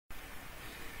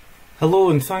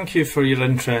Hello and thank you for your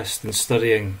interest in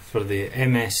studying for the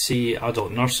MSc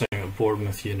Adult Nursing at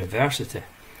Bournemouth University.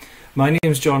 My name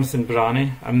is Jonathan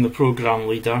Branney. I'm the programme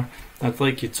leader. I'd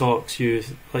like to talk you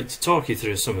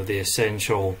through some of the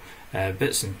essential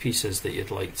bits and pieces that you'd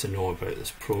like to know about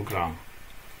this programme.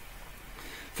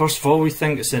 First of all, we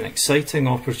think it's an exciting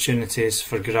opportunities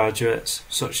for graduates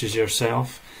such as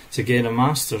yourself to gain a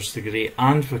master's degree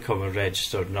and become a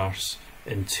registered nurse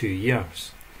in 2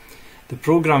 years. The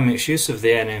programme makes use of the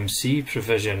NMC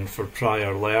provision for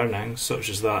prior learning, such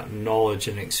as that knowledge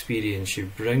and experience you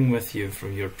bring with you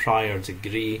from your prior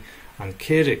degree and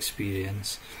care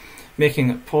experience, making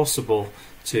it possible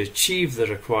to achieve the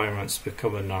requirements to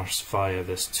become a nurse via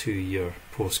this 2-year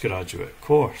postgraduate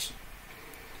course.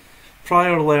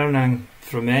 Prior learning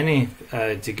from any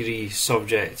degree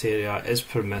subject area is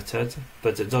permitted,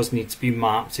 but it does need to be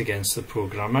mapped against the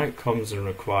programme outcomes and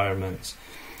requirements.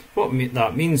 What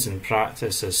that means in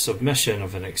practice is submission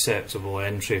of an acceptable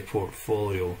entry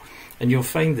portfolio, and you'll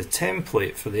find the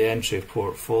template for the entry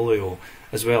portfolio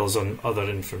as well as on other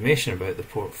information about the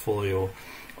portfolio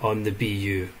on the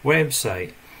BU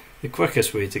website. The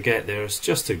quickest way to get there is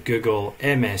just to Google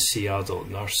MSc Adult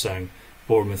Nursing,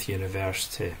 Bournemouth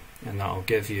University, and that'll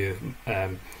give you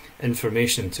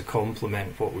information to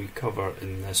complement what we cover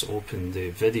in this open day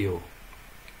video.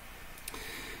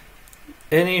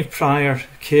 Any prior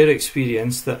care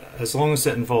experience, that, as long as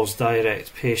it involves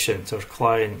direct patient or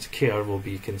client care, will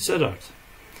be considered.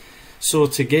 So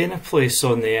to gain a place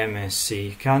on the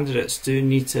MSc, candidates do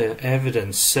need to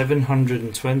evidence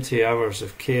 720 hours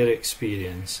of care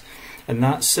experience, and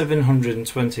that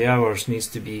 720 hours needs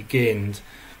to be gained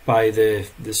by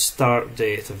the start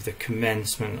date of the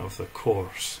commencement of the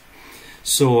course.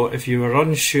 So if you were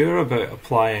unsure about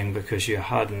applying because you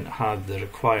hadn't had the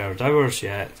required hours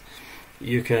yet,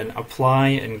 you can apply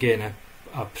and gain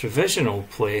a provisional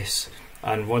place,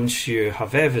 and once you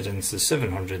have evidence the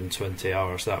 720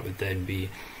 hours, that would then be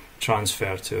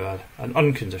transferred to an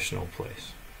unconditional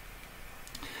place.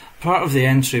 Part of the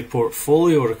entry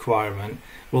portfolio requirement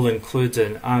will include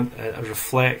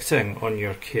reflecting on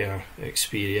your care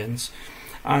experience,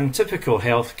 and typical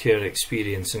healthcare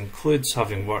experience includes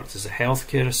having worked as a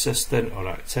healthcare assistant or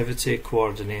activity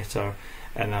coordinator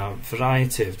in a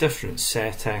variety of different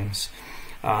settings.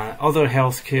 Other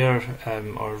healthcare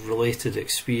or related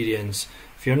experience,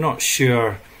 if you're not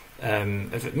sure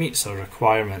if it meets our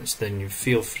requirements, then you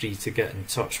feel free to get in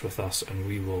touch with us and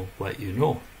we will let you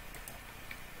know.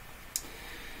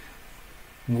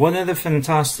 One of the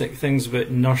fantastic things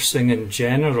about nursing in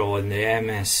general, and the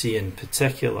MSc in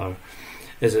particular,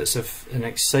 is it's an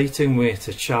exciting way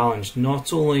to challenge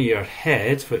not only your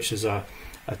head, which is a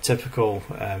typical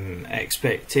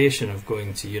expectation of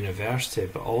going to university,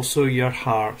 but also your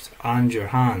heart and your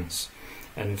hands.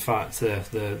 In fact,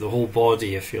 the whole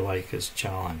body, if you like, is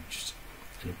challenged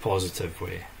in a positive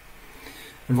way.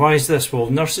 And why is this? Well,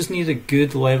 nurses need a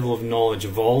good level of knowledge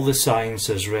of all the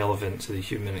sciences relevant to the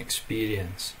human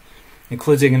experience,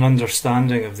 including an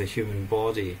understanding of the human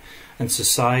body and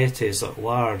societies at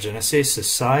large. And I say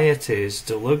societies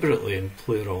deliberately in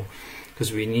plural,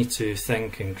 because we need to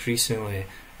think increasingly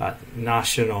at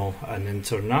national and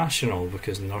international,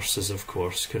 because nurses, of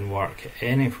course, can work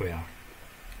anywhere.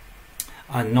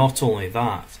 And not only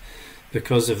that,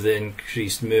 because of the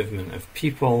increased movement of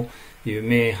people, you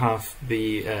may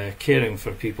be caring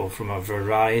for people from a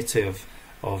variety of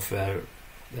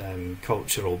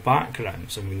cultural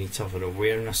backgrounds, and we need to have an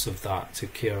awareness of that to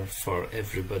care for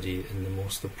everybody in the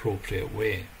most appropriate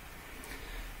way.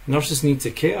 Nurses need to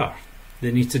care.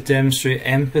 They need to demonstrate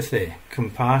empathy,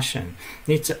 compassion,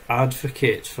 need to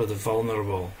advocate for the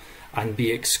vulnerable, and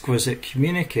be exquisite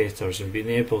communicators, and being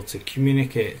able to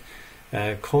communicate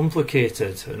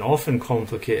complicated and often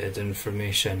complicated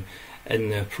information in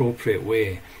the appropriate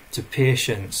way to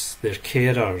patients, their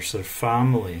carers, their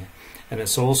family. And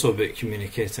it's also about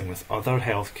communicating with other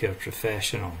healthcare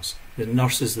professionals. The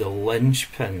nurse is the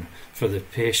linchpin for the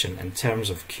patient in terms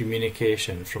of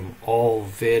communication from all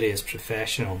various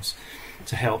professionals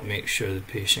to help make sure the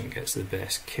patient gets the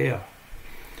best care.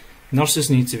 Nurses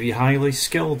need to be highly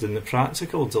skilled in the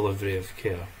practical delivery of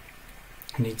care.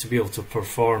 They need to be able to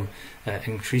perform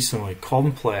increasingly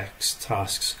complex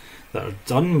tasks that are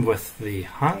done with the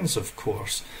hands, of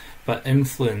course, but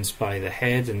influenced by the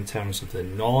head in terms of the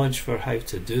knowledge for how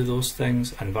to do those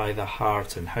things, and by the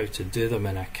heart and how to do them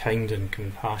in a kind and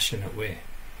compassionate way.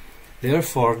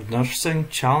 Therefore, nursing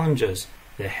challenges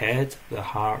the head, the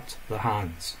heart, the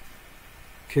hands.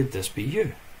 Could this be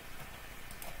you?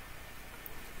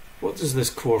 What does this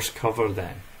course cover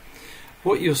then?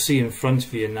 What you'll see in front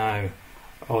of you now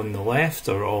On the left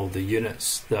are all the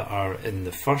units that are in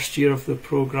the first year of the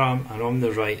programme, and on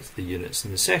the right the units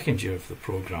in the second year of the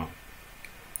programme.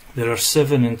 There are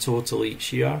 7 in total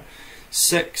each year,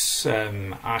 6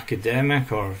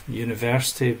 academic or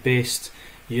university based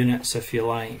units if you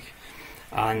like,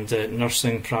 and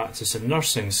nursing practice and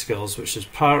nursing skills, which is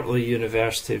partly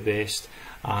university based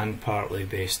and partly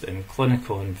based in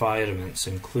clinical environments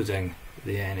including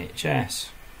the NHS.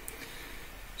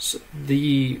 So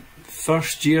the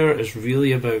first year is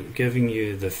really about giving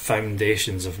you the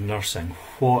foundations of nursing.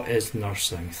 What is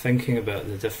nursing? Thinking about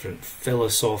the different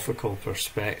philosophical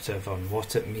perspective on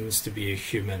what it means to be a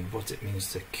human, what it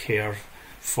means to care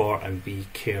for and be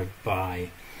cared by.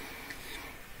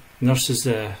 Nurses,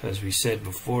 as we said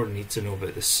before, need to know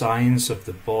about the science of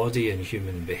the body and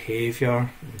human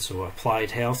behaviour, so applied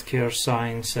healthcare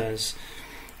sciences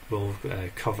will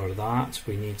cover that.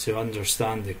 We need to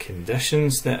understand the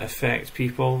conditions that affect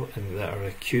people and that are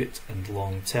acute and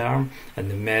long term, and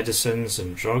the medicines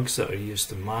and drugs that are used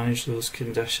to manage those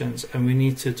conditions, and we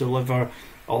need to deliver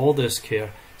all this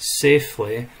care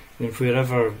safely, and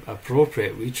wherever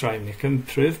appropriate we try and make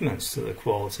improvements to the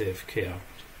quality of care.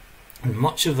 And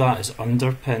much of that is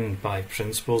underpinned by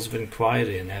principles of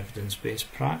inquiry and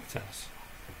evidence-based practice.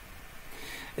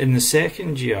 In the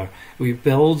second year, we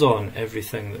build on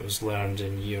everything that was learned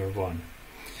in year 1.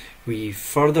 We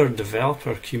further develop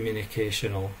our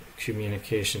communication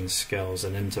skills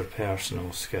and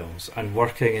interpersonal skills and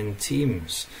working in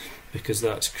teams, because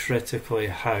that's critically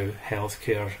how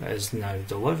healthcare is now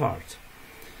delivered.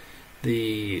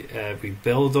 We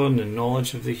build on the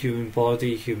knowledge of the human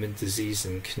body, human disease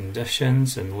and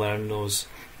conditions, and learn those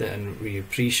and we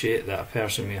appreciate that a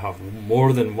person may have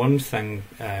more than one thing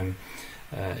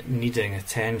needing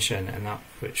attention, and that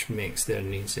which makes their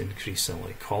needs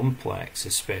increasingly complex,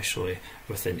 especially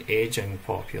with an ageing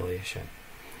population.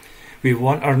 We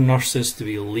want our nurses to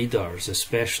be leaders,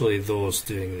 especially those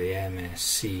doing the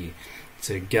MSc,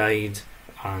 to guide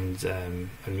and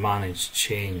manage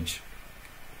change.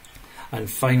 And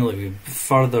finally, we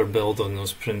further build on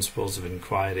those principles of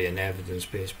inquiry and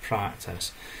evidence-based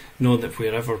practice, knowing that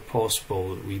wherever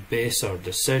possible we base our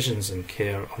decisions and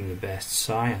care on the best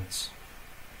science.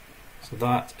 So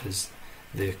that is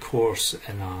the course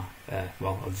in a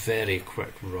very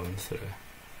quick run through.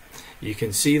 You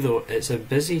can see though it's a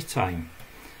busy time,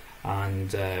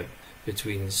 and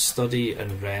between study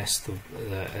and rest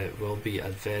it will be a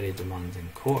very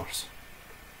demanding course.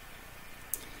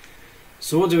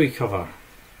 So what do we cover?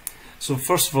 So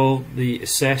first of all, the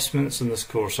assessments in this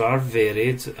course are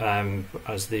varied,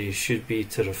 as they should be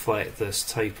to reflect this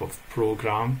type of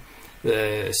programme.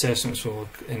 The assessments will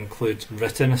include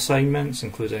written assignments,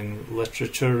 including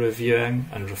literature reviewing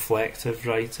and reflective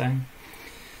writing.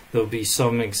 There will be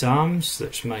some exams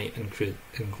which might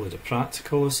include a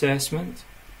practical assessment.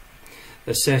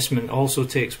 The assessment also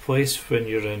takes place when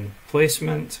you're in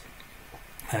placement,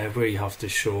 where you have to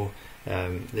show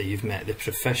that you've met the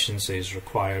proficiencies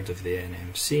required of the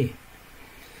NMC.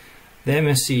 The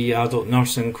MSc Adult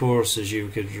Nursing course, as you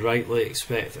could rightly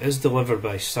expect, is delivered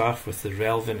by staff with the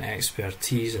relevant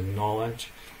expertise and knowledge.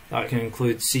 That can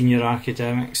include senior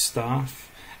academic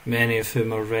staff, many of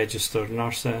whom are registered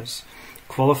nurses,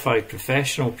 qualified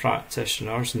professional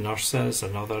practitioners, nurses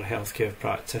and other healthcare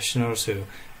practitioners who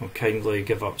will kindly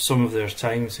give up some of their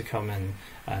time to come in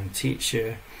and teach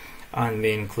you, and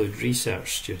may include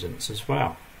research students as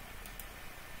well.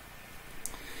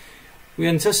 We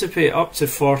anticipate up to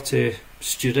 40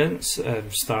 students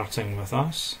starting with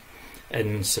us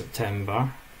in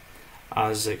September.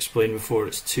 As explained before,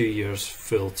 it's 2 years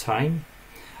full time,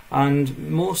 and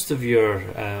most of your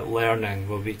learning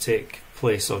will take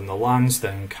place on the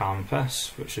Lansdowne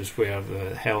campus, which is where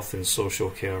the health and social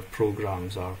care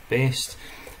programmes are based,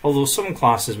 although some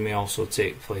classes may also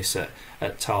take place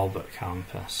at Talbot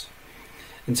campus.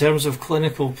 In terms of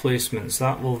clinical placements,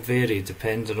 that will vary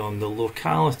depending on the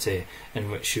locality in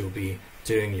which you'll be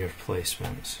doing your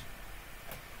placements.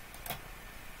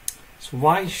 So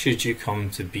why should you come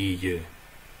to BU?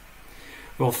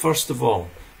 Well, first of all,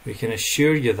 we can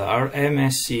assure you that our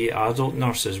MSc Adult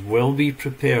Nurses will be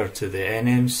prepared to the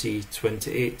NMC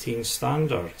 2018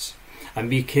 standards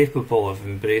and be capable of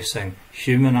embracing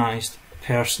humanised,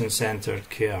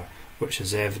 person-centred care, which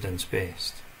is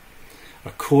evidence-based. A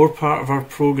core part of our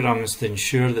programme is to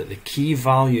ensure that the key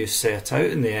values set out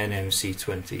in the NMC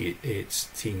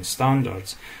 2018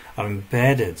 standards are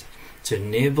embedded to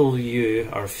enable you,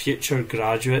 our future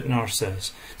graduate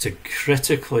nurses, to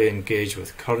critically engage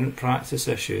with current practice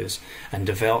issues and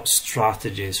develop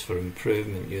strategies for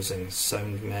improvement using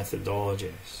sound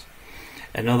methodologies.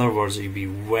 In other words, you'll be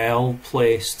well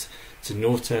placed to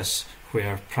notice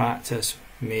where practice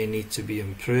may need to be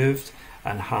improved,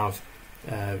 and have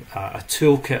a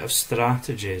toolkit of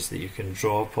strategies that you can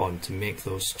draw upon to make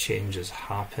those changes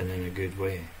happen in a good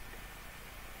way.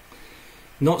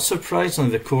 Not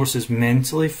surprisingly, the course is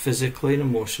mentally, physically and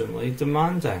emotionally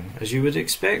demanding, as you would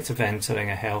expect of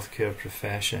entering a healthcare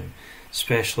profession,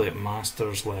 especially at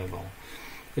master's level.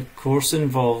 The course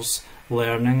involves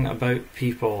learning about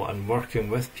people and working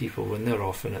with people when they're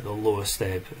often at the lowest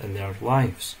ebb in their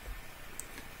lives.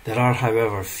 There are,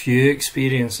 however, few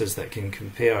experiences that can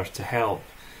compare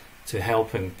to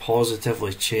helping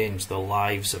positively change the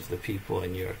lives of the people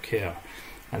in your care,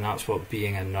 and that's what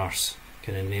being a nurse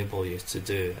can enable you to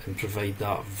do and provide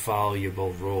that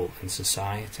valuable role in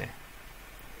society.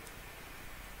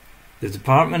 The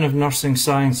Department of Nursing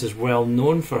Science is well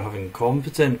known for having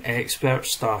competent expert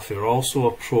staff who are also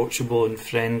approachable and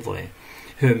friendly,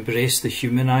 who embrace the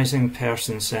humanising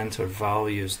person-centred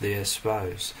values they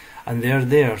espouse, and they're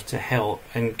there to help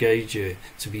and guide you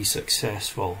to be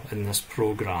successful in this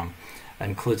programme,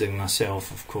 including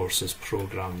myself, of course, as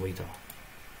programme leader.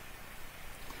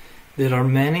 There are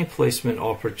many placement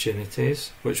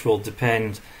opportunities which will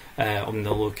depend on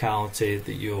the locality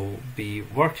that you'll be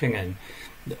working in.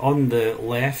 On the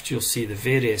left you'll see the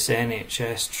various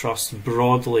NHS trusts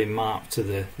broadly mapped to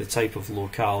the type of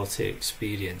locality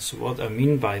experience. So what I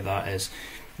mean by that is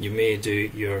you may do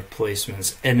your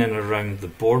placements in and around the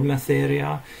Bournemouth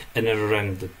area, in and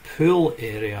around the Poole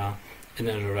area, in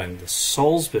and around the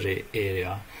Salisbury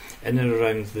area, in and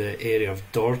around the area of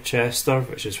Dorchester,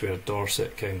 which is where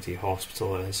Dorset County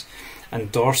Hospital is,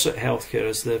 and Dorset Healthcare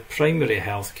is the primary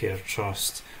healthcare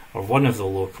trust, or one of the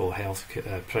local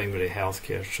primary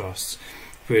healthcare trusts,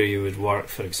 where you would work,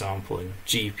 for example, in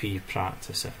GP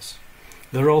practices.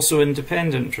 There are also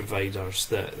independent providers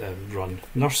that run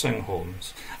nursing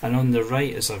homes, and on the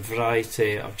right is a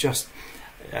variety of just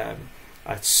a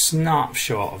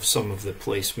snapshot of some of the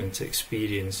placement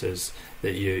experiences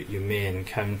that you may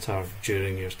encounter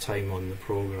during your time on the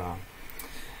programme.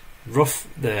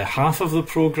 The half of the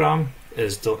programme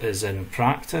is in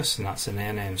practice, and that's an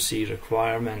NMC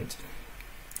requirement,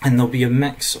 and there'll be a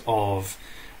mix of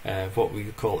what we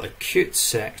call acute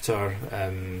sector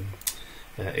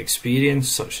experience,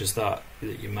 such as that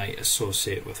you might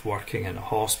associate with working in a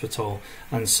hospital,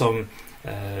 and some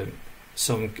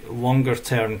longer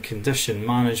term condition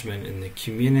management in the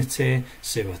community,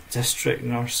 say with district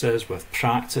nurses, with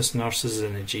practice nurses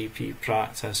in a GP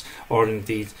practice, or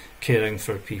indeed caring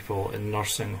for people in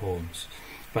nursing homes.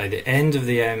 By the end of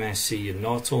the MSc, you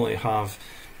not only have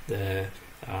the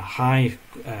high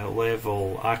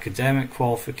level academic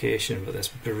qualification, but this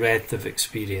breadth of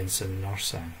experience in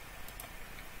nursing.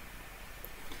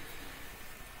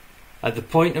 At the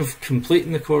point of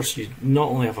completing the course, you not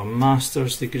only have a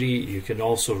master's degree, you can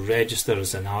also register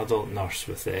as an adult nurse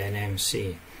with the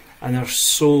NMC. And there are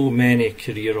so many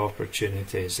career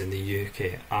opportunities in the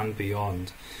UK and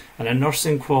beyond. And a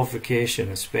nursing qualification,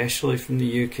 especially from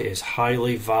the UK, is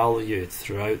highly valued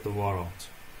throughout the world.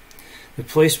 The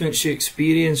placements you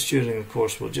experience during the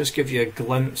course will just give you a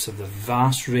glimpse of the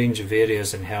vast range of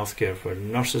areas in healthcare where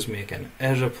nurses make an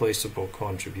irreplaceable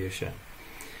contribution,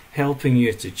 helping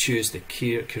you to choose the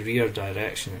career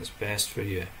direction that's best for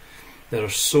you. There are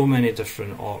so many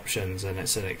different options, and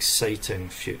it's an exciting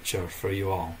future for you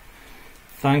all.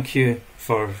 Thank you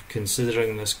for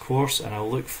considering this course, and I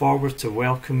look forward to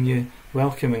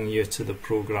welcoming you to the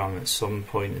programme at some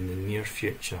point in the near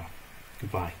future.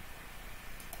 Goodbye.